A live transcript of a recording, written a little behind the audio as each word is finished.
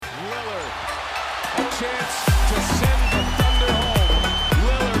chance to send the Thunder home.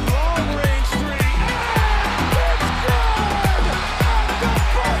 Lillard, long range three. It's good! At the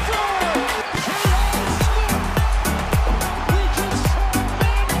buzzer! We just saw a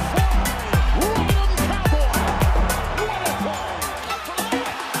man fly. Run 'em, Cowboy! What a play! Up for the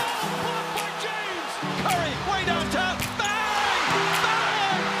blocked by James. Curry, way downtown. Bang!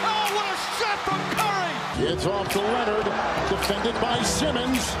 Bang! Oh, what a shot from Curry! It's off to Leonard, defended by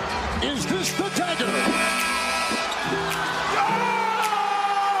Simmons. Is this the dagger?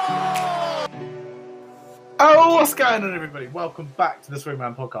 Oh, what's going on, everybody? Welcome back to the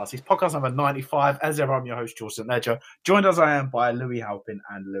Swingman Podcast. It's podcast number 95. As ever, I'm your host, George St. Ledger, joined as I am by Louis Halpin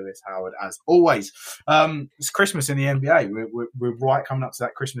and Lewis Howard, as always. It's Christmas in the NBA. We're right coming up to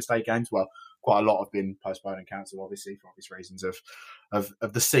that Christmas Day games. Well, quite a lot have been postponed and cancelled, obviously, for obvious reasons of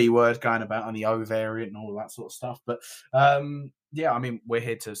the C word going about and the O variant and all that sort of stuff. But yeah, I mean, we're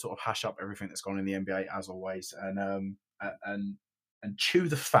here to sort of hash up everything that's gone in the NBA as always, and chew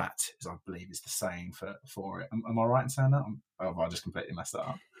the fat, as I believe is the saying for it. Am I right in saying that? I just completely messed that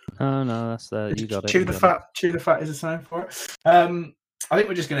up. Oh no, that's you got it. Chew the fat is the saying for it. I think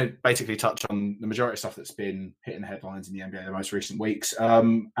we're just going to basically touch on the majority of stuff that's been hitting the headlines in the NBA in the most recent weeks.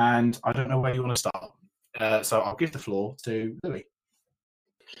 And I don't know where you want to start. So I'll give the floor to Louis.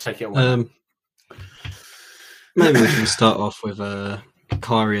 Take it away. Maybe we can start off with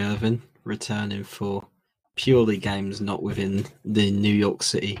Kyrie Irving returning for purely games not within the New York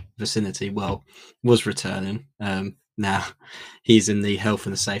City vicinity. Well, was returning. Now he's in the health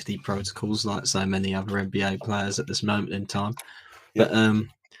and safety protocols like so many other NBA players at this moment in time. But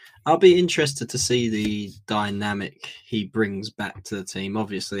I'll be interested to see the dynamic he brings back to the team.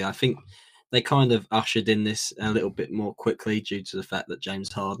 Obviously, I think they kind of ushered in this a little bit more quickly due to the fact that James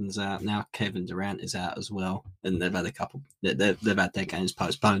Harden's out. Now Kevin Durant is out as well. And they've had they've had their games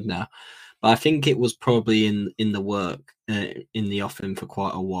postponed now. But I think it was probably in the work, in the offing for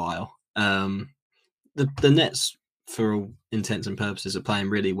quite a while. The Nets, for all intents and purposes, are playing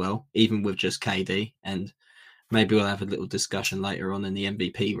really well, even with just KD. And maybe we'll have a little discussion later on in the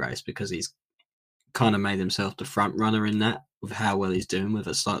MVP race because he's kind of made himself the front runner in that with how well he's doing with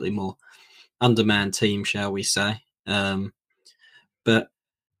a slightly more undermanned team, shall we say. But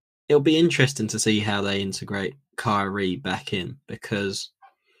it'll be interesting to see how they integrate Kyrie back in because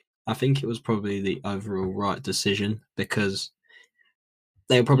I think it was probably the overall right decision because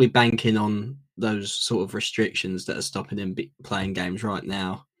they were probably banking on those sort of restrictions that are stopping him playing games right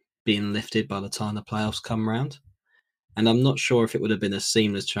now being lifted by the time the playoffs come around. And I'm not sure if it would have been a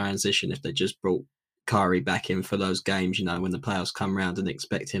seamless transition if they just brought Kyrie back in for those games, you know, when the playoffs come around and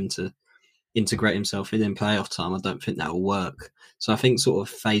expect him to integrate himself in playoff time. I don't think that will work. So I think sort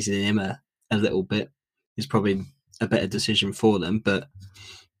of phasing him a little bit is probably a better decision for them. But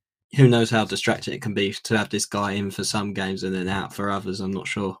who knows how distracting it can be to have this guy in for some games and then out for others. I'm not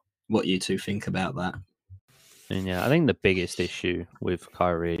sure what you two think about that. And yeah, I think the biggest issue with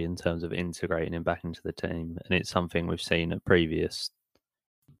Kyrie in terms of integrating him back into the team, and it's something we've seen at previous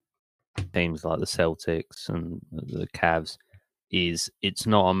teams like the Celtics and the Cavs, is it's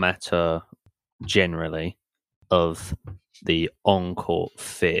not a matter generally of the on-court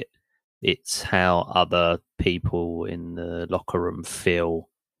fit. It's how other people in the locker room feel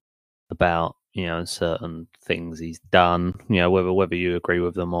about, you know, certain things he's done, you know, whether you agree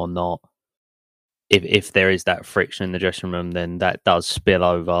with them or not. If there is that friction in the dressing room, then that does spill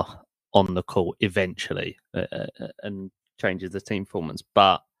over on the court eventually and changes the team performance.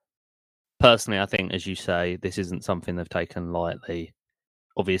 But personally, I think, as you say, this isn't something they've taken lightly.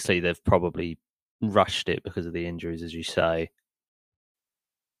 Obviously, they've probably rushed it because of the injuries, as you say.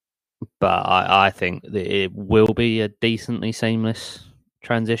 But I think that it will be a decently seamless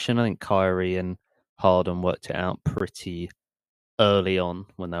transition. I think Kyrie and Harden worked it out pretty early on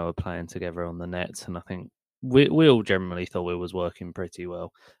when they were playing together on the Nets, and I think we all generally thought it was working pretty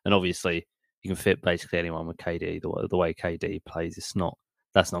well. And obviously, you can fit basically anyone with KD. The way KD plays, that's not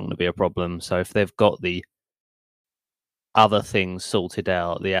going to be a problem. So if they've got the other things sorted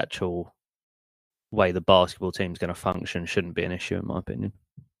out, the actual way the basketball team's going to function shouldn't be an issue, in my opinion.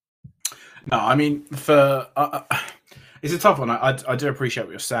 No, I mean, it's a tough one. I do appreciate what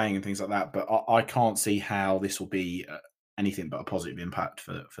you're saying and things like that, but I can't see how this will be anything but a positive impact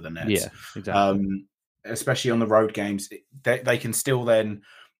for the Nets. Yeah, exactly. Especially on the road games, they can still then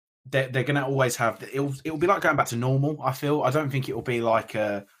they're going to always have it'll be like going back to normal. I feel. I don't think it will be like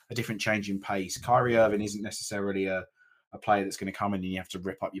a different change in pace. Kyrie Irving isn't necessarily a player that's going to come in and you have to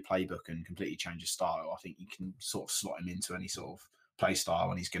rip up your playbook and completely change your style. I think you can sort of slot him into any sort of play style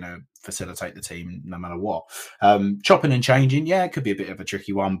and he's going to facilitate the team no matter what. Chopping and changing, yeah, it could be a bit of a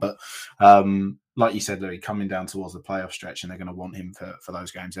tricky one, but like you said, Louis, coming down towards the playoff stretch, and they're going to want him for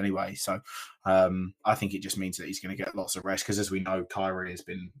those games anyway. So I think it just means that he's going to get lots of rest because, as we know, Kyrie has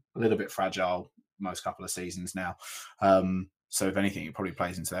been a little bit fragile most couple of seasons now. So if anything, it probably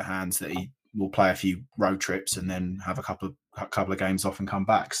plays into their hands that he will play a few road trips and then have a couple of games off and come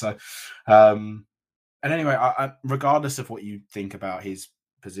back. So, and anyway, regardless of what you think about his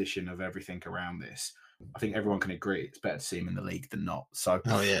position of everything around this, I think everyone can agree it's better to see him in the league than not. So,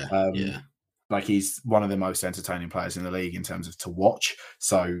 like he's one of the most entertaining players in the league in terms of to watch.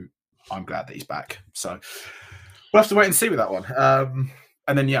 So I'm glad that he's back. So we'll have to wait and see with that one.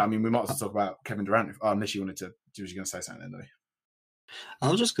 And then, yeah, I mean, we might as well talk about Kevin Durant. Unless you wanted to, was you going to say something then, Louis?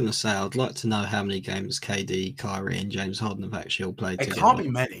 I was just going to say, I'd like to know how many games KD, Kyrie, and James Harden have actually all played together. It can't be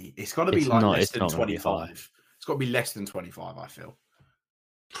many. It's got to be less than 25. It's got to be less than 25, I feel.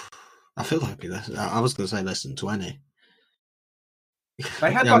 I feel like it'd be less. I was going to say less than 20.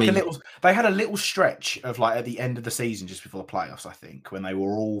 They had a little stretch of like at the end of the season, just before the playoffs, I think, when they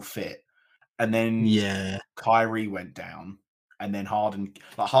were all fit, and then Kyrie went down, and then Harden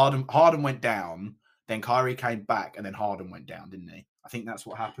went down, then Kyrie came back, and then Harden went down, didn't he? I think that's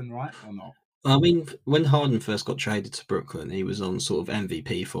what happened, right, or not? I mean, when Harden first got traded to Brooklyn, he was on sort of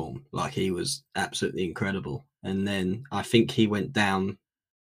MVP form, like he was absolutely incredible, and then I think he went down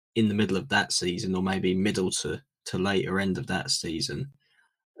in the middle of that season, or maybe middle to later end of that season.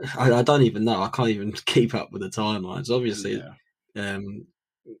 I don't even know. I can't even keep up with the timelines. Obviously,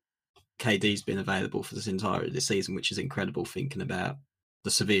 KD's been available for this entire this season, which is incredible, thinking about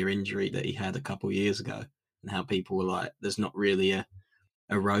the severe injury that he had a couple of years ago and how people were like, there's not really a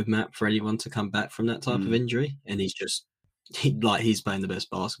roadmap for anyone to come back from that type of injury. And he's playing the best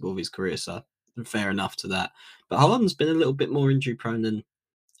basketball of his career. So fair enough to that. But Harden's been a little bit more injury prone than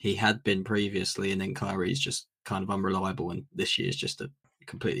he had been previously. And then Kyrie's just kind of unreliable. And this year's just a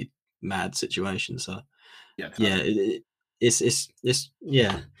completely mad situation. So it's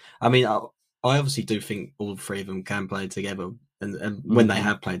I mean, I obviously do think all three of them can play together, and when they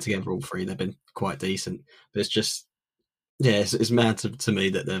have played together, all three, they've been quite decent. But it's just it's mad to me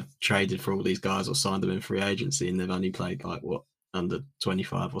that they've traded for all these guys or signed them in free agency, and they've only played like under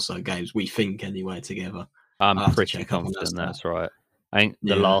 25 or so games, we think, anyway, together. I'm pretty confident that's right. I think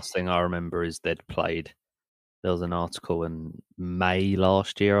the last thing I remember is they'd played. There was an article in May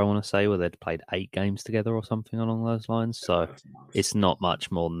last year, I want to say, where they'd played 8 games together or something along those lines. So it's not much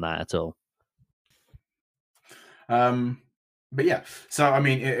more than that at all. But yeah, so I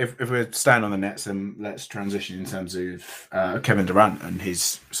mean, if we're staying on the Nets, then let's transition in terms of Kevin Durant and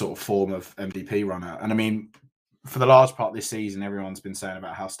his sort of form of MVP runner. And I mean, for the large part of this season, everyone's been saying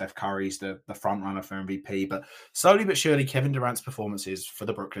about how Steph Curry's the front runner for MVP, but slowly but surely, Kevin Durant's performances for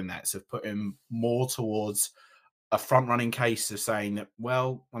the Brooklyn Nets have put him more towards a front-running case of saying that,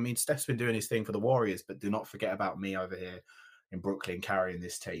 well, I mean, Steph's been doing his thing for the Warriors, but do not forget about me over here in Brooklyn carrying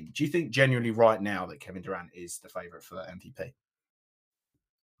this team. Do you think genuinely right now that Kevin Durant is the favourite for MVP?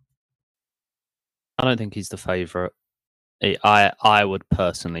 I don't think he's the favourite. I would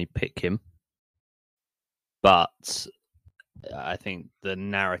personally pick him. But I think the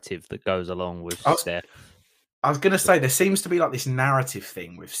narrative that goes along with Steph... I was going to say, there seems to be like this narrative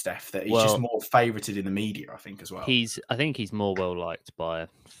thing with Steph that he's just more favoured in the media, I think, as well. I think he's more well-liked by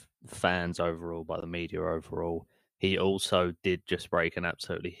fans overall, by the media overall. He also did just break an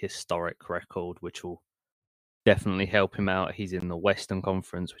absolutely historic record, which will definitely help him out. He's in the Western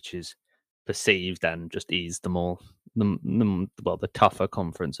Conference, which is perceived and just is the tougher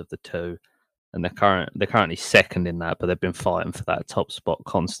conference of the two. And they're currently second in that, but they've been fighting for that top spot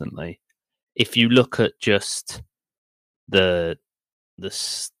constantly. If you look at just the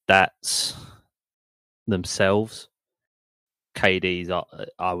stats themselves,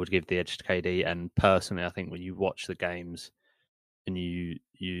 I would give the edge to KD. And personally, I think when you watch the games and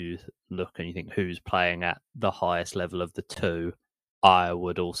you look and you think who's playing at the highest level of the two, I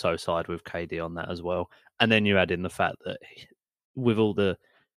would also side with KD on that as well. And then you add in the fact that with all the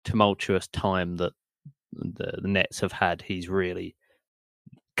tumultuous time that the Nets have had, he's really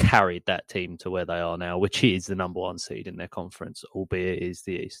carried that team to where they are now, which is the number 1 seed in their conference, albeit it is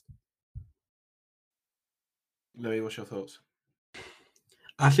the East. Louis, what's your thoughts?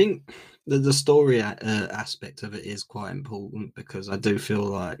 I think the story aspect of it is quite important, because I do feel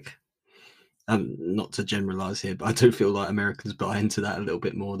like, not to generalise here, but I do feel like Americans buy into that a little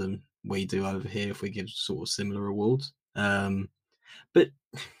bit more than we do over here if we give sort of similar awards. But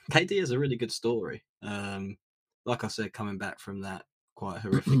KD has a really good story. Like I said, coming back from that quite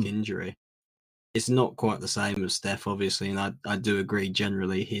horrific injury, it's not quite the same as Steph, obviously, and I do agree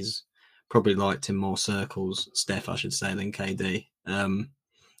generally he's probably liked in more circles, Steph, I should say, than KD.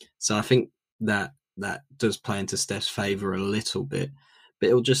 So I think that does play into Steph's favour a little bit. But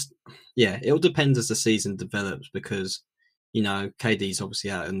it'll depend as the season develops because, KD's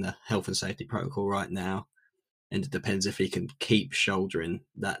obviously out in the health and safety protocol right now. And it depends if he can keep shouldering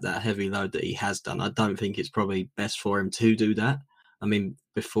that heavy load that he has done. I don't think it's probably best for him to do that. I mean,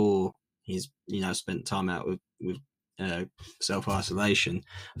 before he's spent time out with self-isolation,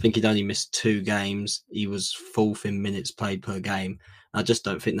 I think he'd only missed 2 games. He was 4th in minutes played per game. I just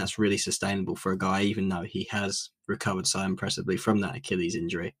don't think that's really sustainable for a guy, even though he has recovered so impressively from that Achilles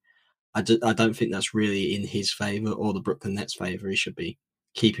injury. I don't think that's really in his favour or the Brooklyn Nets' favour. He should be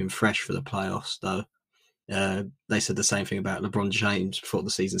keeping fresh for the playoffs, though. They said the same thing about LeBron James before the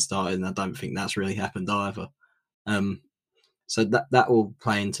season started, and I don't think that's really happened either. So that will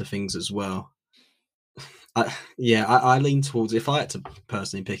play into things as well. I lean towards, if I had to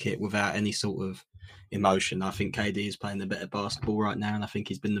personally pick it without any sort of emotion, I think KD is playing the better basketball right now, and I think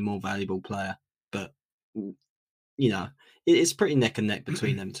he's been the more valuable player. But, it's pretty neck and neck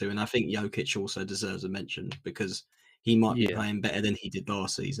between them two, and I think Jokic also deserves a mention because he might be playing better than he did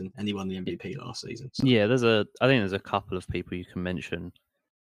last season, and he won the MVP last season. So. Yeah, I think there's a couple of people you can mention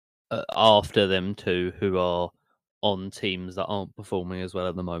after them two who are on teams that aren't performing as well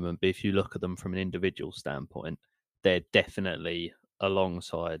at the moment. But if you look at them from an individual standpoint, they're definitely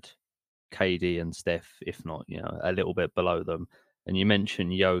alongside KD and Steph, if not, a little bit below them. And you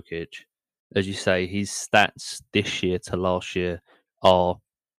mentioned Jokic. As you say, his stats this year to last year are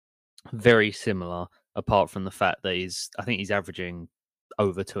very similar, apart from the fact that I think he's averaging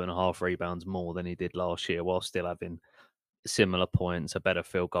over 2.5 rebounds more than he did last year, while still having similar points, a better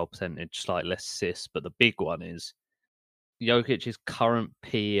field goal percentage, slightly less assists. But the big one is Jokic's current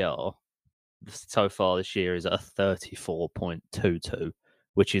PER so far this year is at a 34.22,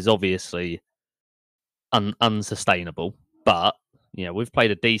 which is obviously unsustainable. But we've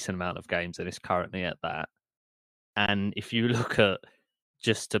played a decent amount of games and it's currently at that. And if you look at,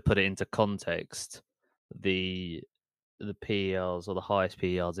 just to put it into context, the PERs or the highest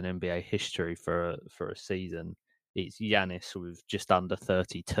PERs in NBA history for a season, it's Giannis with just under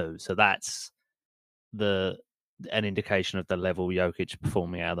 32. So that's an indication of the level Jokic is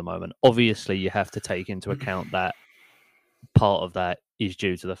performing at the moment. Obviously, you have to take into account that part of that is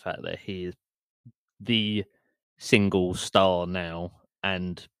due to the fact that he is the single star now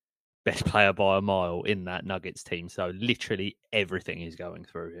and best player by a mile in that Nuggets team. So literally everything is going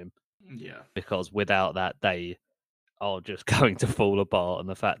through him. Yeah. Because without that, they are just going to fall apart. And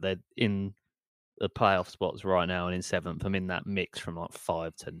the fact they're in the playoff spots right now and in 7th, I'm in that mix from like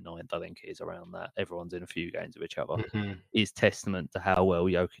 5 to 9th, I think it is around that. Everyone's in a few games of each other. Mm-hmm. Is testament to how well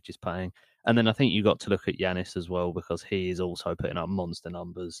Jokic is playing. And then I think you got to look at Giannis as well, because he is also putting up monster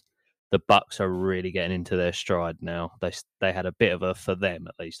numbers. The Bucks are really getting into their stride now. They had a bit of for them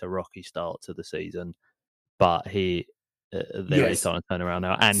at least, a rocky start to the season, but they're really starting to turn around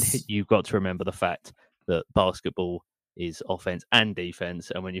now. And you've got to remember the fact that basketball is offense and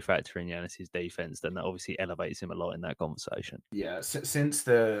defense, and when you factor in Giannis's defense, then that obviously elevates him a lot in that conversation. Yeah, since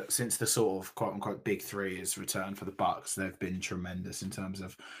the sort of quote unquote big three has returned for the Bucks, they've been tremendous in terms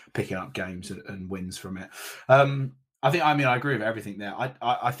of picking up games and wins from it. I agree with everything there.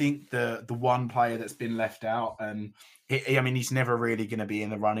 I think the one player that's been left out, and he's never really going to be in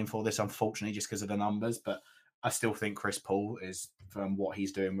the running for this, unfortunately, just because of the numbers. But I still think Chris Paul is, from what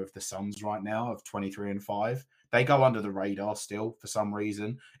he's doing with the Suns right now, of 23-5. They go under the radar still for some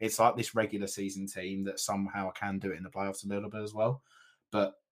reason. It's like this regular season team that somehow can do it in the playoffs a little bit as well.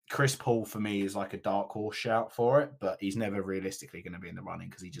 But Chris Paul, for me, is like a dark horse shout for it, but he's never realistically going to be in the running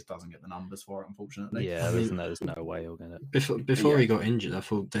because he just doesn't get the numbers for it, unfortunately. Yeah, there's no way he'll get it. Before he got injured, I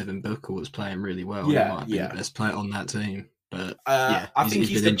thought Devin Booker was playing really well. He might be the best player on that team. But I think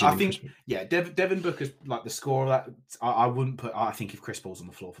Devin Booker's like the score of that. I wouldn't put. I think if Chris Paul's on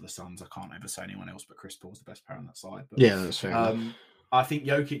the floor for the Suns, I can't ever say anyone else but Chris Paul's the best player on that side. But, that's fair. I think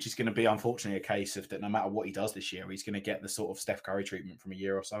Jokic is going to be, unfortunately, a case of that no matter what he does this year, he's going to get the sort of Steph Curry treatment from a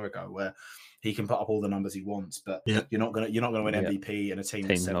year or so ago, where he can put up all the numbers he wants, but you're not going to win MVP in a team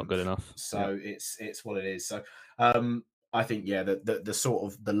that's not good enough. So it's what it is. So I think the sort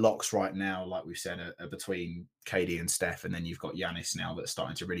of the locks right now, like we've said, are between KD and Steph, and then you've got Giannis now that's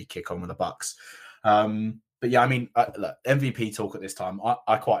starting to really kick on with the Bucks. But yeah, look, MVP talk at this time,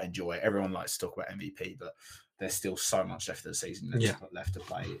 I quite enjoy it. Everyone likes to talk about MVP, but there's still so much left of the season left to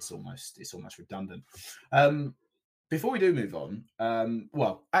play. It's almost redundant. Before we do move on,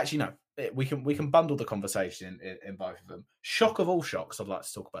 we can bundle the conversation in both of them. Shock of all shocks, I'd like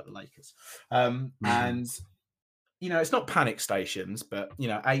to talk about the Lakers. And it's not panic stations, but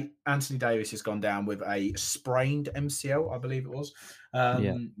Anthony Davis has gone down with a sprained MCL, I believe it was,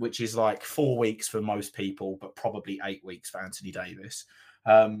 which is like 4 weeks for most people, but probably 8 weeks for Anthony Davis.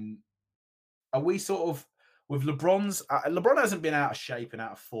 Are we sort of with LeBron's? LeBron hasn't been out of shape and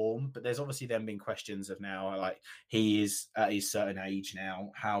out of form, but there's obviously then been questions of now, like he is at his certain age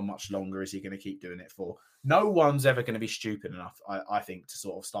now. How much longer is he going to keep doing it for? No one's ever going to be stupid enough, I think, to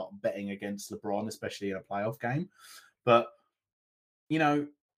sort of start betting against LeBron, especially in a playoff game. But,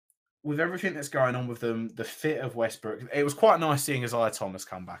 with everything that's going on with them, the fit of Westbrook, it was quite nice seeing Isaiah Thomas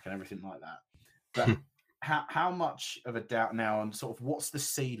come back and everything like that. But how much of a doubt now on sort of what's the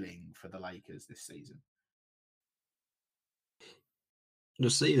ceiling for the Lakers this season? The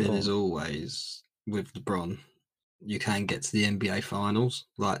ceiling is always with LeBron. You can get to the NBA finals.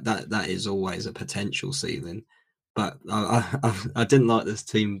 Like that is always a potential ceiling. But I didn't like this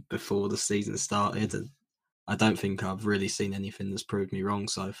team before the season started, and I don't think I've really seen anything that's proved me wrong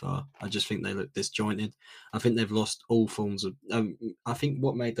so far. I just think they look disjointed. I think they've lost all forms of. I think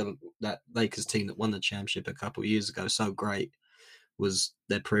what made that Lakers team that won the championship a couple of years ago so great was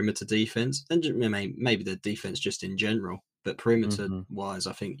their perimeter defense, and maybe their defense just in general. But perimeter wise,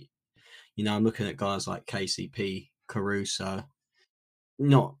 I think I'm looking at guys like KCP, Caruso,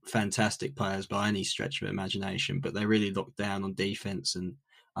 not fantastic players by any stretch of imagination, but they really locked down on defense, and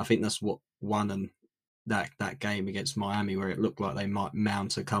I think that's what won them that game against Miami, where it looked like they might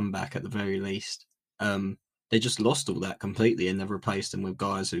mount a comeback at the very least. They just lost all that completely, and they've replaced them with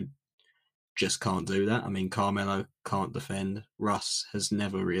guys who just can't do that. I mean, Carmelo can't defend. Russ has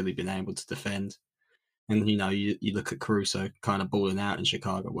never really been able to defend. And, you look at Caruso kind of balling out in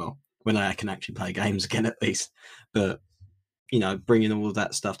Chicago. Well, when they can actually play games again, at least. But, bringing all of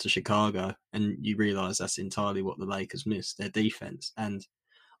that stuff to Chicago, and you realise that's entirely what the Lakers missed, their defence. And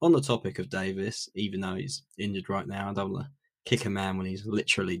on the topic of Davis, even though he's injured right now, I don't want to kick a man when he's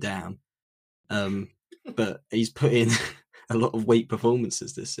literally down. But he's put in a lot of weak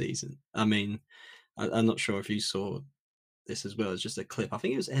performances this season. I mean, I'm not sure if you saw this as well. It's just a clip. I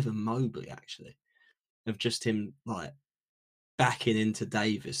think it was Evan Mobley, actually, of just him, like, backing into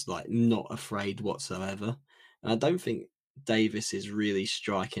Davis, like, not afraid whatsoever. And I don't think Davis is really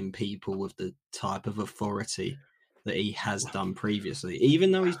striking people with the type of authority that he has done previously.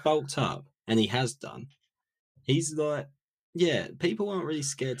 Even though he's bulked up, and he has done, he's like, people aren't really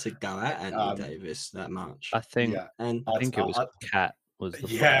scared to go at Anthony Davis that much. I think, and I think it was Cat was the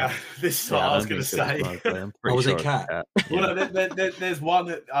player. This is what I was going to say. Was it Cat? Well, there's one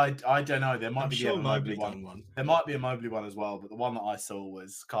that I don't know. There might be a Mobley one. There might be a Mobley one as well, but the one that I saw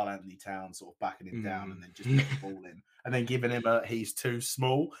was Karl Anthony Towns sort of backing him down and then just putting the ball in, and then giving him a he's too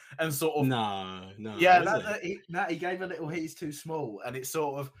small and sort of no. Yeah, he gave a little he's too small, and it's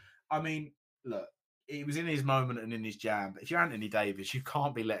sort of. I mean, look. He was in his moment and in his jam. But if you're Anthony Davis, you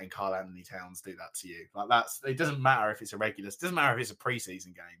can't be letting Karl Anthony Towns do that to you. Like it doesn't matter if it's a regular. It doesn't matter if it's a preseason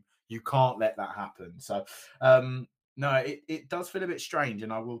game. You can't let that happen. So, no, it does feel a bit strange,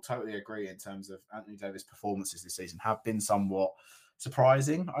 and I will totally agree in terms of Anthony Davis' performances this season have been somewhat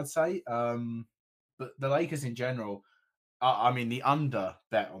surprising, I'd say. But the Lakers in general, I mean, the under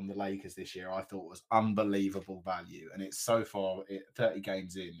bet on the Lakers this year, I thought was unbelievable value. And it's so far, 30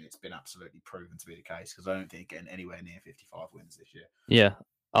 games in, it's been absolutely proven to be the case, because I don't think getting anywhere near 55 wins this year. Yeah,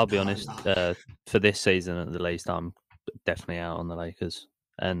 I'll be honest. For this season, at the least, I'm definitely out on the Lakers.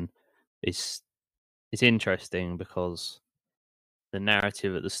 And it's interesting because the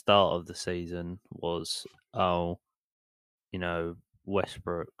narrative at the start of the season was,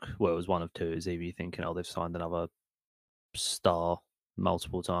 Westbrook, well, it was one of two. It was either you thinking, they've signed another star,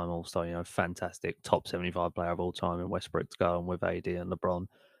 multiple time all-star, fantastic top 75 player of all time in Westbrook to go on with AD and LeBron.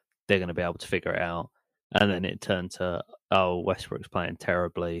 They're going to be able to figure it out. And then it turned to, Westbrook's playing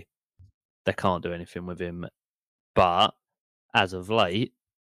terribly. They can't do anything with him. But as of late,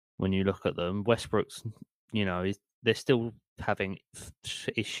 when you look at them, Westbrook's, they're still having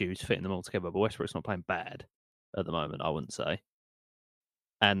issues fitting them all together, but Westbrook's not playing bad at the moment, I wouldn't say.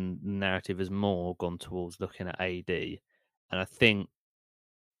 And the narrative has more gone towards looking at AD. And I think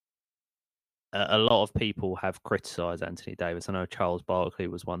a lot of people have criticised Anthony Davis. I know Charles Barkley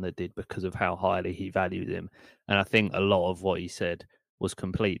was one that did, because of how highly he valued him. And I think a lot of what he said was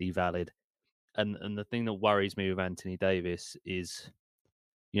completely valid. And the thing that worries me with Anthony Davis is,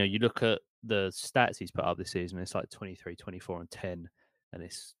 you look at the stats he's put up this season, it's like 23, 24, and 10. And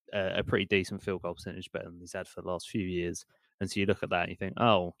it's a pretty decent field goal percentage, better than he's had for the last few years. And so you look at that and you think,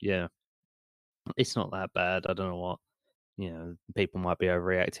 oh, yeah, it's not that bad. I don't know what. People might be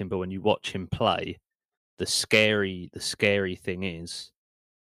overreacting, but when you watch him play, the scary thing is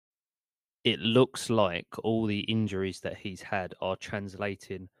it looks like all the injuries that he's had are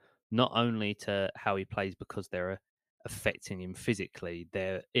translating not only to how he plays because they're affecting him physically,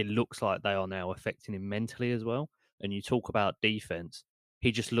 it looks like they are now affecting him mentally as well. And you talk about defense,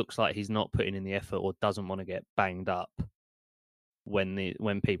 he just looks like he's not putting in the effort or doesn't want to get banged up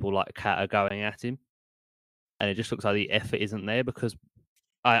when people like Cat are going at him. And it just looks like the effort isn't there because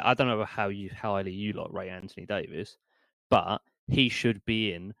I don't know how highly you lot rate Anthony Davis, but he should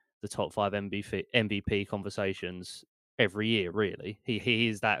be in the top 5 MVP conversations every year. Really, he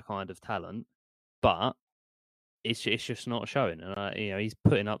is that kind of talent, but it's just not showing. And he's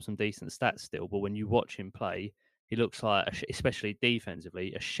putting up some decent stats still, but when you watch him play, he looks like, especially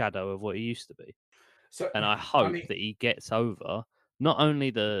defensively, a shadow of what he used to be. So, And I hope that he gets over not only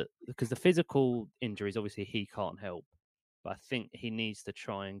because the physical injuries, obviously he can't help, but I think he needs to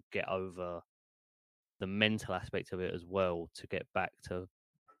try and get over the mental aspect of it as well to get back to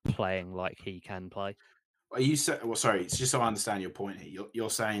playing like he can play. Are you well? Sorry, it's just so I understand your point here. You're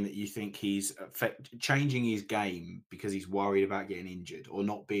saying that you think he's changing his game because he's worried about getting injured or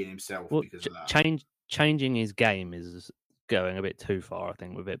not being himself because of that. Changing his game is going a bit too far, I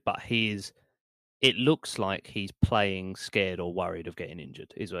think, with it. But it looks like he's playing scared or worried of getting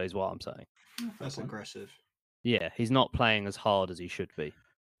injured. Is what I'm saying. That's aggressive. Yeah, he's not playing as hard as he should be.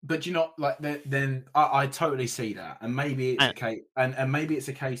 But you know, like then I totally see that, and maybe it's a case, and maybe it's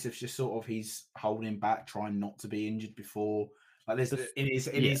a case of just sort of he's holding back, trying not to be injured before. Like there's in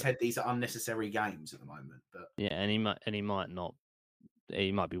his head, these are unnecessary games at the moment. But yeah, and he might not.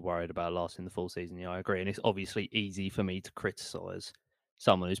 He might be worried about lasting the full season. Yeah, I agree, and it's obviously easy for me to criticize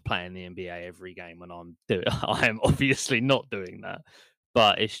someone who's playing the NBA every game when I am obviously not doing that,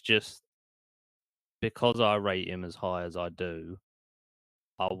 but it's just because I rate him as high as I do.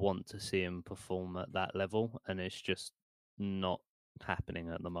 I want to see him perform at that level, and it's just not happening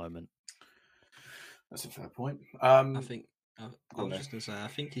at the moment. That's a fair point. I think I was just going to say I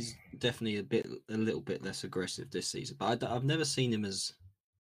think he's definitely a little bit less aggressive this season, but I've never seen him as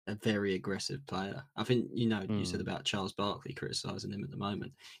a very aggressive player. I think you said about Charles Barkley criticising him at the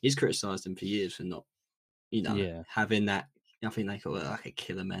moment. He's criticised him for years for not, having that. I think they call it like a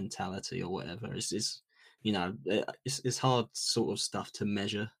killer mentality or whatever. It's hard sort of stuff to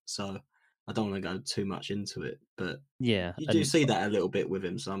measure, so I don't want to go too much into it. But yeah, you do see that a little bit with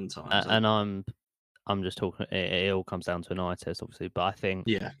him sometimes. And I'm just talking. It all comes down to an eye test, obviously. But I think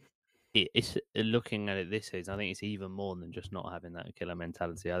it's looking at it this season. I think it's even more than just not having that killer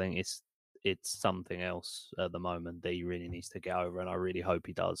mentality. I think it's something else at the moment that he really needs to get over, and I really hope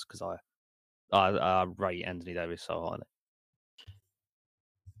he does because I rate Anthony Davis so highly.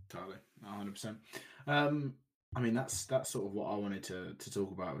 Totally, 100%. I mean, that's sort of what I wanted to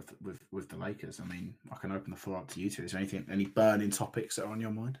talk about with the Lakers. I mean, I can open the floor up to you two. Is there any burning topics that are on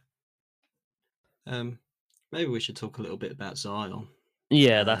your mind? Maybe we should talk a little bit about Zion.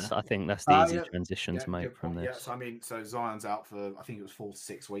 Yeah, I think that's the easy transition to make from this. Yeah, so I mean, so Zion's out for I think it was 4 to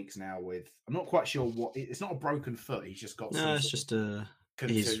 6 weeks now. I'm not quite sure what. It's not a broken foot. He's just got it's just a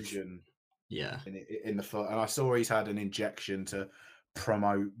contusion. In the foot, and I saw he's had an injection to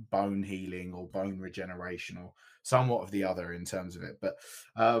promote bone healing or bone regeneration or somewhat of the other in terms of it. But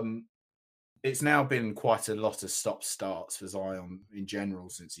it's now been quite a lot of stop-starts for Zion in general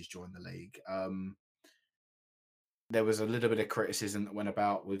since he's joined the league. There was a little bit of criticism that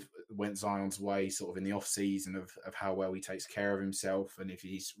went Zion's way sort of in the off season of how well he takes care of himself and if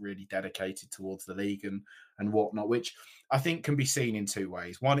he's really dedicated towards the league and whatnot, which I think can be seen in two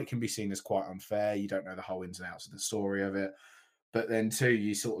ways. One, it can be seen as quite unfair. You don't know the whole ins and outs of the story of it. But then two,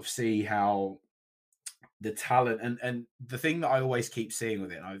 you sort of see how the talent and the thing that I always keep seeing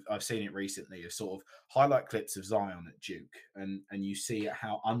with it, and I've seen it recently, is sort of highlight clips of Zion at Duke, and you see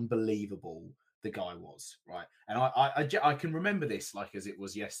how unbelievable the guy was, right? And I can remember this like as it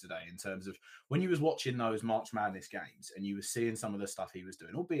was yesterday in terms of when you was watching those March Madness games and you were seeing some of the stuff he was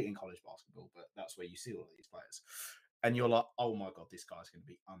doing, albeit in college basketball, but that's where you see all of these players. And you're like, oh my God, this guy's going to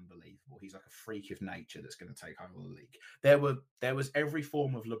be unbelievable. He's like a freak of nature that's going to take over the league. There was every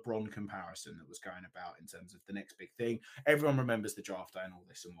form of LeBron comparison that was going about in terms of the next big thing. Everyone remembers the draft day and all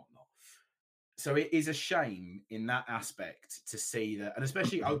this and whatnot. So it is a shame in that aspect to see that, and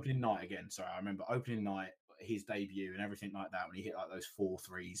especially opening night again. Sorry, I remember opening night, his debut and everything like that when he hit like those 4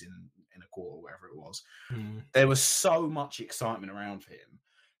 threes in a quarter, whatever it was. There was so much excitement around for him.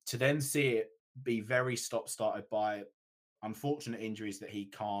 To then see it be very stop-started by unfortunate injuries that he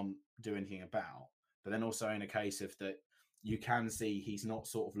can't do anything about, but then also in a case of that you can see he's not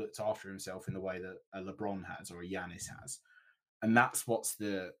sort of looked after himself in the way that a LeBron has or a Giannis has. And that's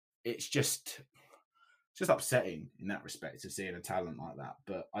it's just, just upsetting in that respect to seeing a talent like that.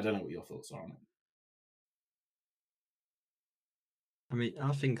 But I don't know what your thoughts are on it. I mean,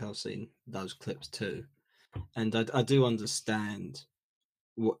 I think I've seen those clips too, and I do understand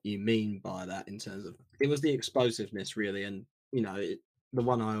what you mean by that in terms of it was the explosiveness, really, and the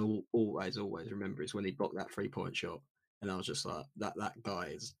one I always remember is when he blocked that 3-point shot, and I was just like, that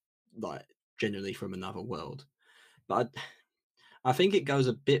guy is like genuinely from another world. But I think it goes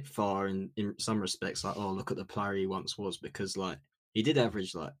a bit far in some respects, like, oh, look at the player he once was, because like he did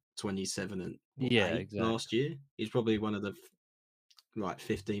average like 27 and 8 exactly. last year. He's probably one of the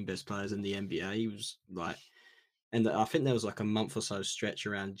 15 best players in the NBA. He was like, and I think there was like a month or so stretch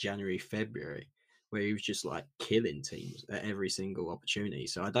around January, February, where he was just like killing teams at every single opportunity.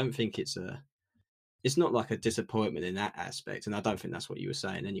 So I don't think it's not like a disappointment in that aspect, and I don't think that's what you were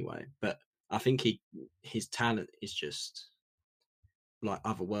saying anyway. But I think his talent is just like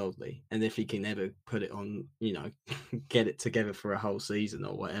otherworldly, and if he can ever put it on, get it together for a whole season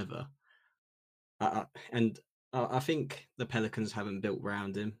or whatever, I think the Pelicans haven't built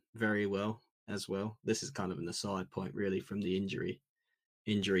around him very well as well. This is kind of an aside point, really, from the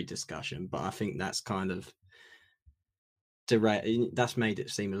injury discussion, but I think that's kind of that's made it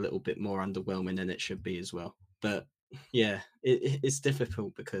seem a little bit more underwhelming than it should be as well. But yeah, it's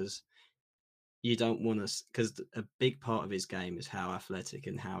difficult because you don't want to, because a big part of his game is how athletic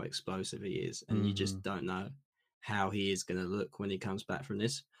and how explosive he is, and you just don't know how he is going to look when he comes back from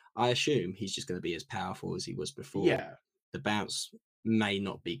this. I assume he's just going to be as powerful as he was before. Yeah. The bounce may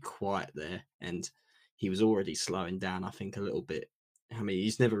not be quite there, and he was already slowing down, I think, a little bit. I mean,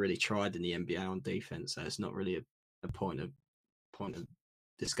 he's never really tried in the NBA on defense, so it's not really a point of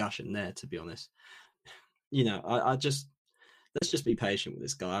discussion there, to be honest. Let's just be patient with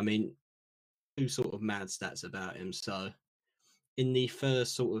this guy. I mean, two sort of mad stats about him. So in the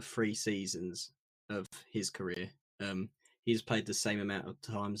first sort of 3 seasons of his career, he's played the same amount of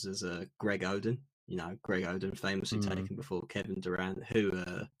times as Greg Oden. Greg Oden famously taken before Kevin Durant, who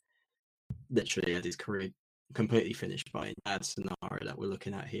literally had his career completely finished by a bad scenario that we're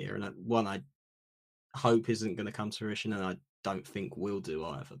looking at here. And one I hope isn't going to come to fruition, and I don't think will do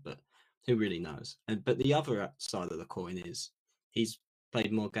either, but who really knows? But the other side of the coin is he's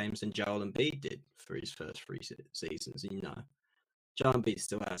played more games than Joel Embiid did for his first 3 seasons. Joel Embiid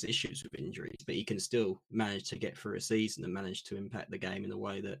still has issues with injuries, but he can still manage to get through a season and manage to impact the game in a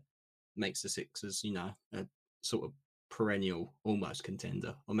way that makes the Sixers, a sort of perennial almost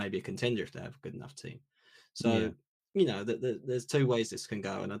contender, or maybe a contender if they have a good enough team. So, there's 2 ways this can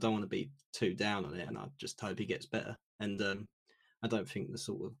go, and I don't want to be too down on it, and I just hope he gets better. And I don't think the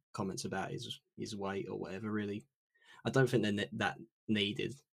sort of comments about his weight or whatever really, I don't think they're that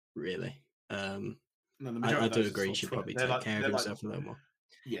needed, really. I do agree he should probably take care of himself a little more.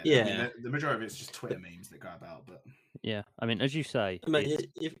 Yeah. I mean, the majority of it's just Twitter memes that go about, but yeah, I mean, as you say,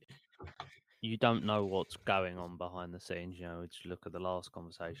 you don't know what's going on behind the scenes. Just look at the last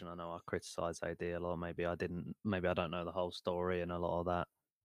conversation. I know I criticised AD a lot. Maybe I didn't. Maybe I don't know the whole story, and a lot of that,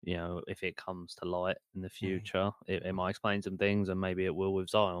 if it comes to light in the future, it might explain some things, and maybe it will with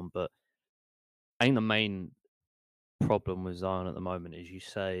Zion. But I think the main problem with Zion at the moment is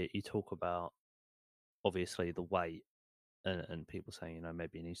you talk about obviously the weight, and people saying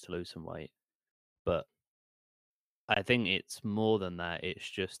maybe he needs to lose some weight, but I think it's more than that. It's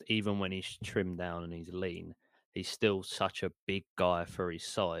just even when he's trimmed down and he's lean, he's still such a big guy for his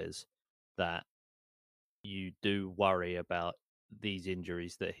size that you do worry about these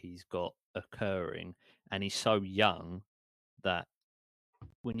injuries that he's got occurring. And he's so young that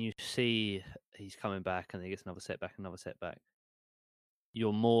when you see he's coming back and he gets another setback,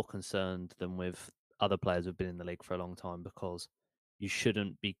 you're more concerned than with other players who've been in the league for a long time, because you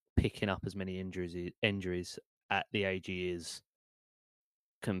shouldn't be picking up as many injuries at the age he is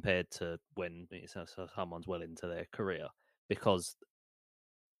compared to when someone's well into their career, because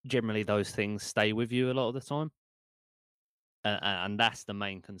generally those things stay with you a lot of the time. And that's the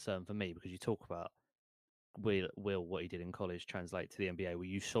main concern for me, because you talk about will what he did in college translate to the NBA? Well,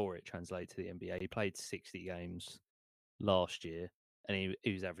 you saw it translate to the NBA. He played 60 games last year, and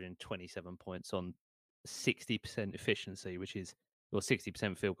he was averaging 27 points on 60% efficiency, which is, or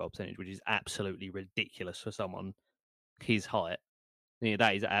 60% field goal percentage, which is absolutely ridiculous for someone his height.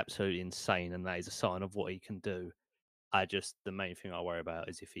 That is absolutely insane, and that is a sign of what he can do. The main thing I worry about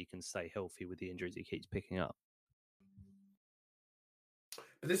is if he can stay healthy with the injuries he keeps picking up.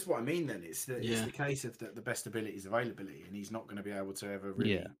 But this is what I mean. Then it's the case of the best ability is availability, and he's not going to be able to ever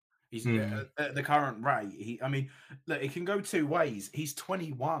really. Yeah. He's at the current rate. Look, it can go 2 ways. He's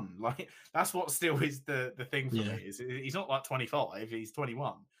 21. Like, that's what still is the thing for me. Is he's not like 25. He's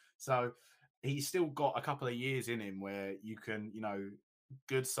 21. So he's still got a couple of years in him where you can,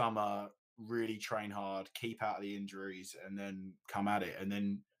 good summer, really train hard, keep out of the injuries, and then come at it. And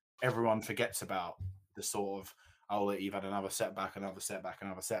then everyone forgets about the sort of, oh, you've had another setback.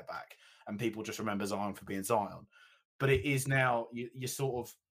 And people just remember Zion for being Zion. But it is now, you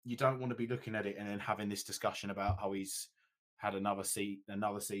don't want to be looking at it and then having this discussion about how he's had another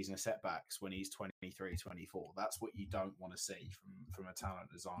season of setbacks when he's 23, 24. That's what you don't want to see from a talent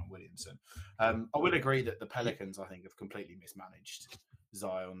as Zion Williamson. I would agree that the Pelicans, I think, have completely mismanaged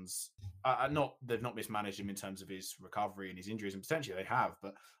Zion's. They've not mismanaged him in terms of his recovery and his injuries, and potentially they have.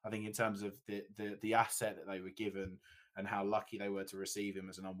 But I think in terms of the asset that they were given and how lucky they were to receive him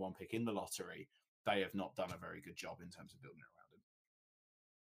as an #1 pick in the lottery, they have not done a very good job in terms of building around him.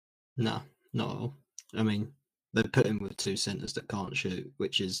 No, not at all. I mean, they put him with 2 centers that can't shoot,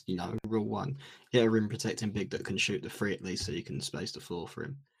 which is, rule 1. Get a rim protecting big that can shoot the 3 at least, so you can space the floor for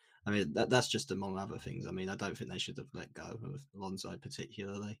him. I mean, that's just among other things. I mean, I don't think they should have let go of Lonzo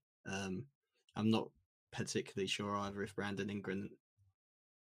particularly. I'm not particularly sure either if Brandon Ingram.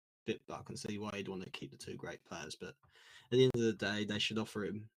 I can see why he'd want to keep the 2 great players, but at the end of the day, they should offer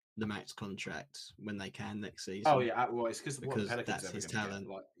him the max contract when they can next season. Oh yeah, well, it's because that's his talent.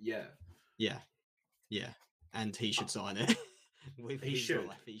 Yeah. And he should sign it. He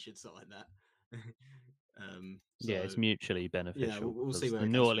should sign that. It's mutually beneficial. We'll see where the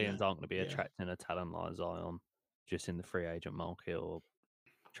New Orleans aren't going to be attracting a talent like Zion just in the free agent market or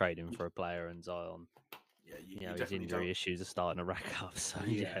trading for a player, and Zion. Yeah, his injury issues are starting to rack up. So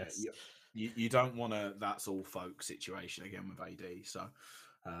yes, you don't want a that's all folks situation again with AD. So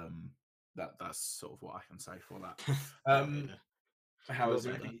that's sort of what I can say for that. How is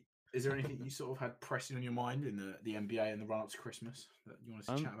there? Is there anything you sort of had pressing on your mind in the NBA in the run up to Christmas that you wanted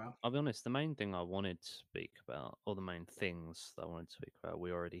to chat about? I'll be honest. The main thing I wanted to speak about, or the main things that I wanted to speak about,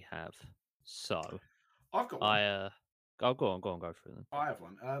 we already have. So I've got one. Go on, go through them. I have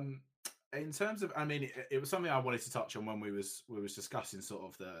one. In terms of, I mean, it was something I wanted to touch on when we was discussing sort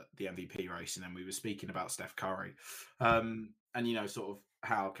of the MVP race, and then we were speaking about Steph Curry, and sort of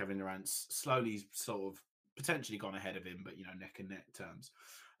how Kevin Durant's slowly sort of potentially gone ahead of him, but neck and neck terms.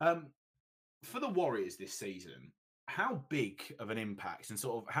 For the Warriors this season, how big of an impact and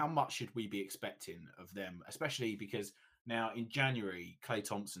sort of how much should we be expecting of them, especially because now in January, Klay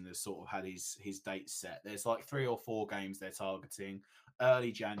Thompson has sort of had his dates set. There's like 3 or 4 games they're targeting.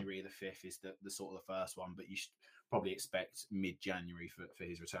 Early January, the 5th is the sort of the first one, but you should probably expect mid-January for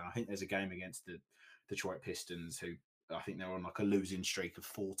his return. I think there's a game against the Detroit Pistons, who I think they're on like a losing streak of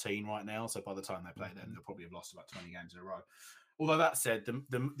 14 right now. So by the time they play them, they'll probably have lost about 20 games in a row. Although that said,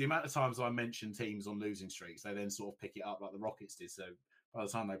 the amount of times I mention teams on losing streaks, they then sort of pick it up like the Rockets did. So by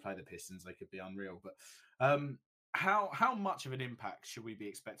the time they play the Pistons, they could be unreal. But how much of an impact should we be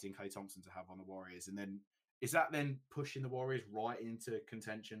expecting Klay Thompson to have on the Warriors? And then is that then pushing the Warriors right into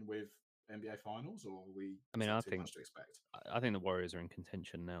contention with NBA Finals, or are we? I mean, I think much to expect. I think the Warriors are in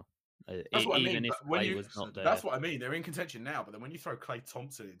contention now. That's what I mean. If Klay was not there, that's what I mean. They're in contention now, but then when you throw Klay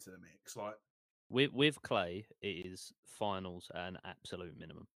Thompson into the mix, like with Klay, it is finals at an absolute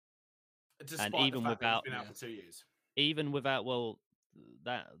minimum. Despite and even the fact without, he's been out for 2 years, even without,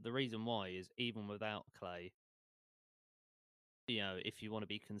 the reason why is even without Klay, if you want to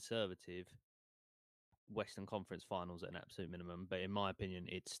be conservative, Western Conference Finals at an absolute minimum. But in my opinion,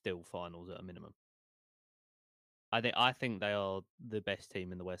 it's still finals at a minimum. I think they are the best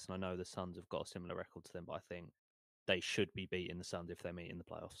team in the West, and I know the Suns have got a similar record to them, but I think they should be beating the Suns if they meet in the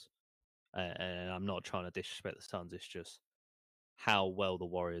playoffs. And I'm not trying to disrespect the Suns. It's just how well the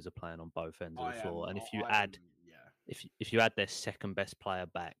Warriors are playing on both ends of the floor. And if you add their second best player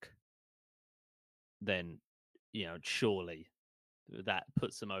back, then surely that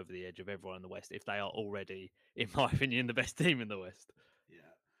puts them over the edge of everyone in the West. If they are already, in my opinion, the best team in the West. Yeah.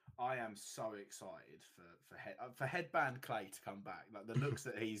 I am so excited for Headband Klay to come back. Like the looks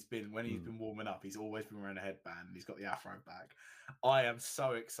that he's been when he's been warming up, he's always been wearing a headband and he's got the afro back. I am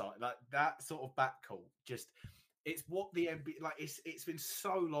so excited. Like that sort of backcourt, just it's what the NBA like. It's been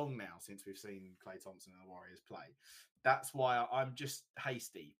so long now since we've seen Klay Thompson and the Warriors play. That's why I'm just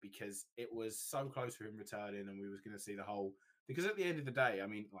hasty, because it was so close to him returning, and we was going to see the whole. Because at the end of the day, I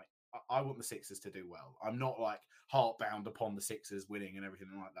mean, like. I want the Sixers to do well. I'm not like heart-bound upon the Sixers winning and everything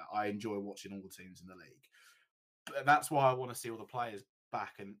like that. I enjoy watching all the teams in the league. But that's why I want to see all the players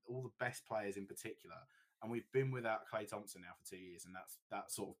back, and all the best players in particular. And we've been without Klay Thompson now for 2 years, and that's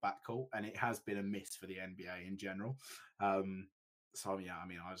that sort of backcourt. And it has been a miss for the NBA in general. So yeah, I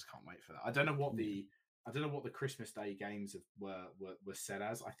mean, I just can't wait for that. I don't know what the Christmas Day games were set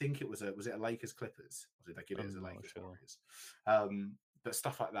as. I think it was was it a Lakers Clippers, or did they give it as a Lakers Warriors? But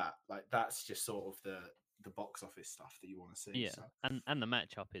stuff like that, that's just sort of the box office stuff that you want to see. Yeah, So. and the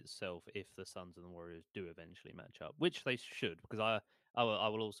matchup itself, if the Suns and the Warriors do eventually match up, which they should, because I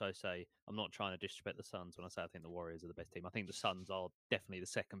will also say I'm not trying to disrespect the Suns when I say I think the Warriors are the best team. I think the Suns are definitely the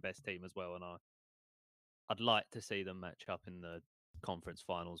second best team as well, and I'd like to see them match up in the conference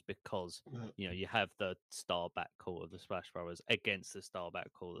finals because you have the star backcourt of the Splash Brothers against the star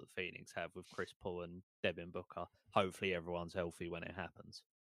backcourt that the Phoenix have with Chris Paul and Devin Booker. Hopefully, everyone's healthy when it happens.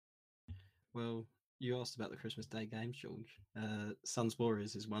 Well, you asked about the Christmas Day games, George. Suns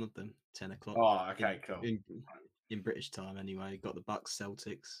Warriors is one of them. 10 o'clock. Oh, okay, cool. In British time, anyway. Got the Bucks,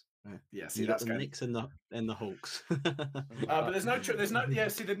 Celtics. Yeah, see, you got that's the Knicks and the Hawks. But there's no. Yeah,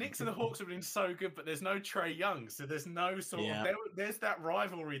 see, the Knicks and the Hawks have been so good, but there's no Trae Young, so there's no sort of. There's that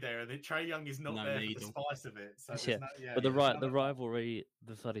rivalry there. That Trae Young is not there for the spice of it. So but the rivalry.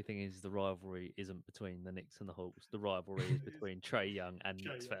 The funny thing is, the rivalry isn't between the Knicks and the Hawks. The rivalry is between Trae Young and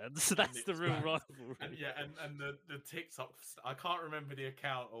Knicks fans. So that's the real rivalry. And the TikTok. I can't remember the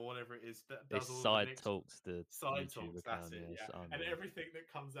account or whatever it is that does all Side the Talks. The Side YouTube Talks. account, That's it. yes, Yeah. And everything that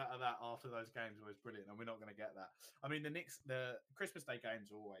comes out of that after those games was brilliant, and we're not going to get that. I mean, the Christmas Day games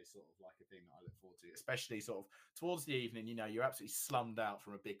are always sort of like a thing that I look forward to, especially sort of towards the evening. You're absolutely slummed out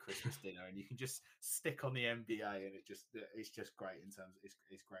from a big Christmas dinner, and you can just stick on the NBA, and it's just great in terms of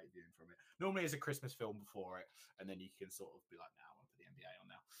it's great viewing from it. Normally, it's a Christmas film before it, and then you can sort of be like, "Now I want to put the NBA on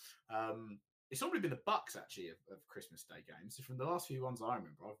now." It's normally been the Bucks actually of Christmas Day games. So from the last few ones I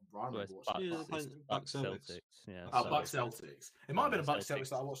remember watching Bucks Celtics. Yeah, Bucks Celtics. It might have been a Bucks Celtics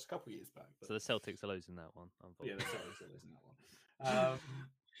that I watched a couple of years back. So the Celtics are losing that one. Yeah, the Celtics are losing that one.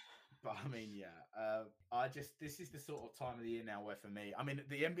 But I mean, this is the sort of time of the year now where for me, I mean,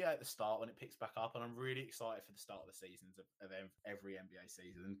 the NBA at the start when it picks back up, and I'm really excited for the start of the seasons of every NBA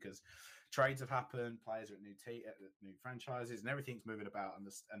season because trades have happened, players are at new franchises, and everything's moving about, and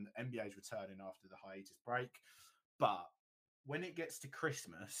the NBA's returning after the hiatus break. But when it gets to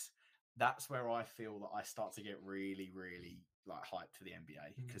Christmas, that's where I feel that I start to get really, really hyped for the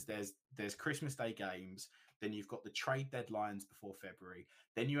NBA because there's Christmas Day games, then you've got the trade deadlines before February,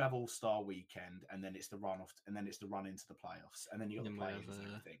 then you have All-Star Weekend, and then it's the run off, and then it's the run into the playoffs, and then you got the play-ins and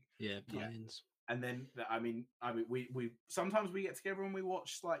everything. Play-ins. And then I mean, we sometimes we get together and we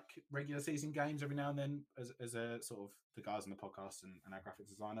watch regular season games every now and then as a sort of the guys on the podcast and our graphic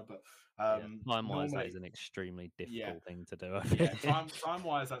designer. But time-wise, that is an extremely difficult thing to do.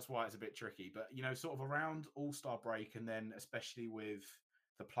 Time-wise, that's why it's a bit tricky. But sort of around All-Star break, and then especially with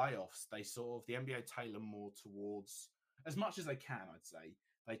the playoffs, the NBA tailor more towards, as much as they can, I'd say,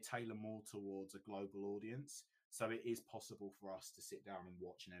 they tailor more towards a global audience. So it is possible for us to sit down and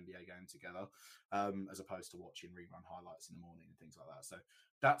watch an NBA game together, as opposed to watching rerun highlights in the morning and things like that. So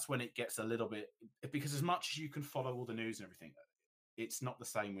that's when it gets a little bit, because as much as you can follow all the news and everything, it's not the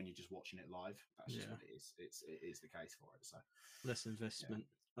same when you're just watching it live. That's just what it is. It is the case for it. So less investment.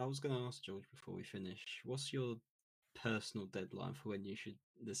 Yeah. I was going to ask George before we finish, what's your personal deadline for when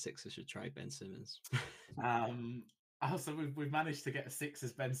the Sixers should trade Ben Simmons? So we've managed to get a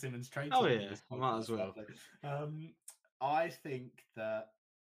Sixers Ben Simmons trade. Oh yeah, might as well. I think that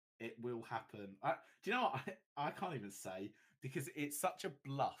it will happen. Do you know what? I can't even say because it's such a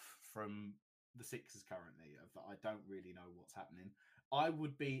bluff from the Sixers currently that I don't really know what's happening. I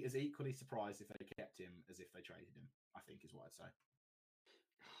would be as equally surprised if they kept him as if they traded him, I think is what I'd say.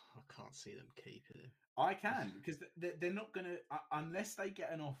 I can't see them keeping him. I can, because they're not going to, unless they get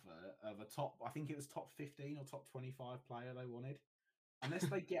an offer of a top, I think it was top 15 or top 25 player they wanted. Unless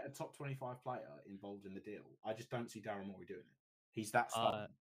they get a top 25 player involved in the deal, I just don't see Daryl Morey doing it. He's that stubborn.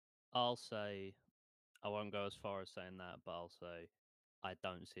 I'll say, I won't go as far as saying that, but I'll say I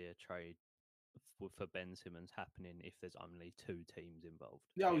don't see a trade for Ben Simmons happening if there's only two teams involved.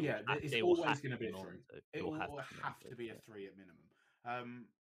 Oh, yeah. It's always going to be a three. It will have to be a three at minimum.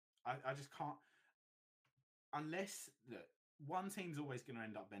 I just can't. Unless one team's always going to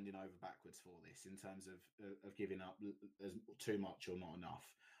end up bending over backwards for this in terms of giving up as too much or not enough.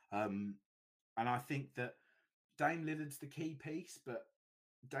 And I think that Dame Lillard's the key piece, but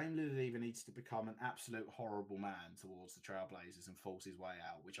Dame Lillard even needs to become an absolute horrible man towards the Trailblazers and force his way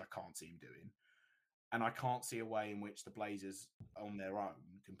out, which I can't see him doing. And I can't see a way in which the Blazers on their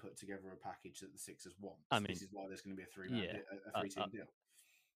own can put together a package that the Sixers want. I mean, this is why there's going to be a three-team deal.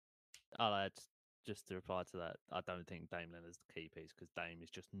 I'll add, just to reply to that, I don't think Dame Lillard's the key piece because Dame is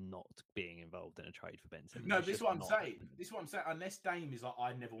just not being involved in a trade for Ben Simmons. No, this is what I'm saying. Unless Dame is like,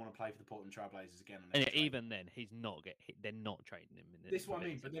 I never want to play for the Portland Trailblazers again. And even then, he's not they're not trading him. This is what I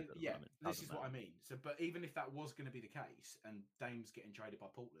mean. But then, this is what I mean. So, but even if that was going to be the case, and Dame's getting traded by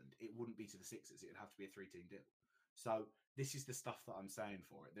Portland, it wouldn't be to the Sixers. It would have to be a three-team deal. So this is the stuff that I'm saying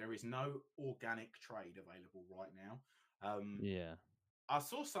for it. There is no organic trade available right now. Yeah. I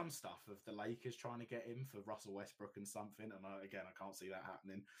saw some stuff of the Lakers trying to get him for Russell Westbrook and something, and I can't see that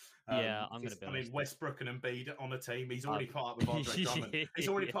happening. Yeah, I'm going to be honest. I mean, Westbrook and Embiid on a team. He's already part of Andre Drummond. He's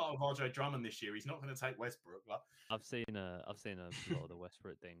already part of Andre Drummond this year. He's not going to take Westbrook. Like, I've seen a lot of the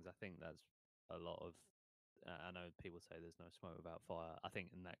Westbrook things. I think that's a lot of. I know people say there's no smoke without fire. I think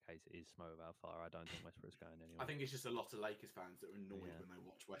in that case it is smoke without fire. I don't think Westbrook's going anywhere. I think it's just a lot of Lakers fans that are annoyed when they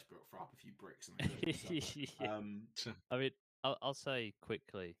watch Westbrook throw up a few bricks. And they so, I mean, I'll say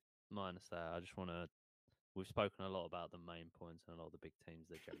quickly, minus that, I just want to. We've spoken a lot about the main points and a lot of the big teams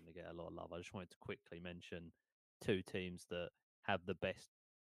that generally get a lot of love. I just wanted to quickly mention two teams that have the best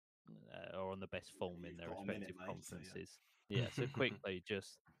or on the best form in their respective conferences. So quickly,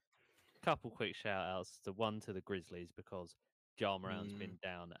 just a couple quick shout outs to the Grizzlies because Ja Morant's been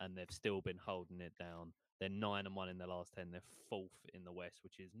down and they've still been holding it down. They're 9-1 in their last 10. They're 4th in the West,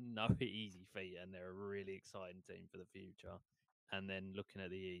 which is no easy feat, and they're a really exciting team for the future. And then looking at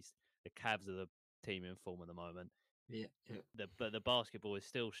the East, the Cavs are the team in form at the moment. But the basketball is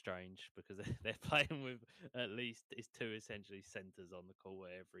still strange because they're playing with at least it's two essentially centers on the court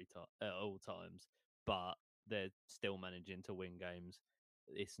at all times, but they're still managing to win games.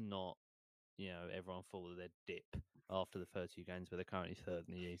 It's not, everyone thought of their dip after the first few games, but they're currently 3rd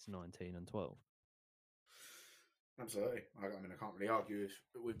in the East, 19-12. Absolutely. I mean, I can't really argue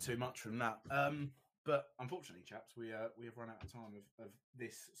with too much from that. But unfortunately, chaps, we have run out of time of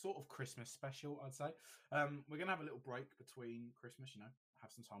this sort of Christmas special, I'd say. We're going to have a little break between Christmas,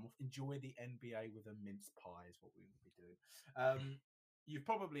 have some time off. Enjoy the NBA with a mince pie is what we will be doing. You've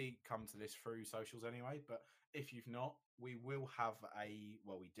probably come to this through socials anyway, but if you've not, we do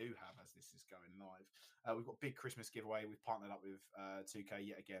have, as this is going live, we've got a big Christmas giveaway. We've partnered up with 2K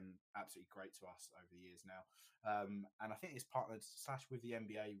yet again, absolutely great to us over the years now. And I think it's partnered / with the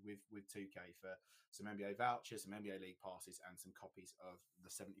NBA with 2K for some NBA vouchers, some NBA League passes, and some copies of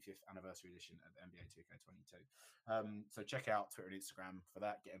the 75th anniversary edition of NBA 2K22. So check out Twitter and Instagram for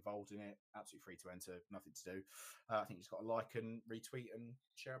that. Get involved in it. Absolutely free to enter. Nothing to do. I think you just got to like and retweet and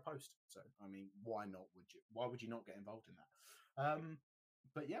share a post. So, I mean, why not? Why would you not get involved in that?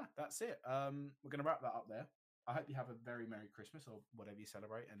 But yeah, that's it. We're going to wrap that up there. I hope you have a very Merry Christmas or whatever you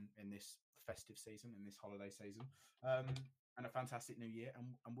celebrate in this festive season, in this holiday season, and a fantastic new year.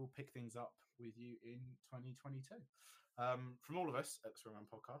 And we'll pick things up with you in 2022. From all of us at the Swimrun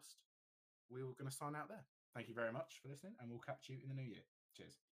Podcast, we're going to sign out there. Thank you very much for listening, and we'll catch you in the new year.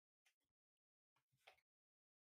 Cheers.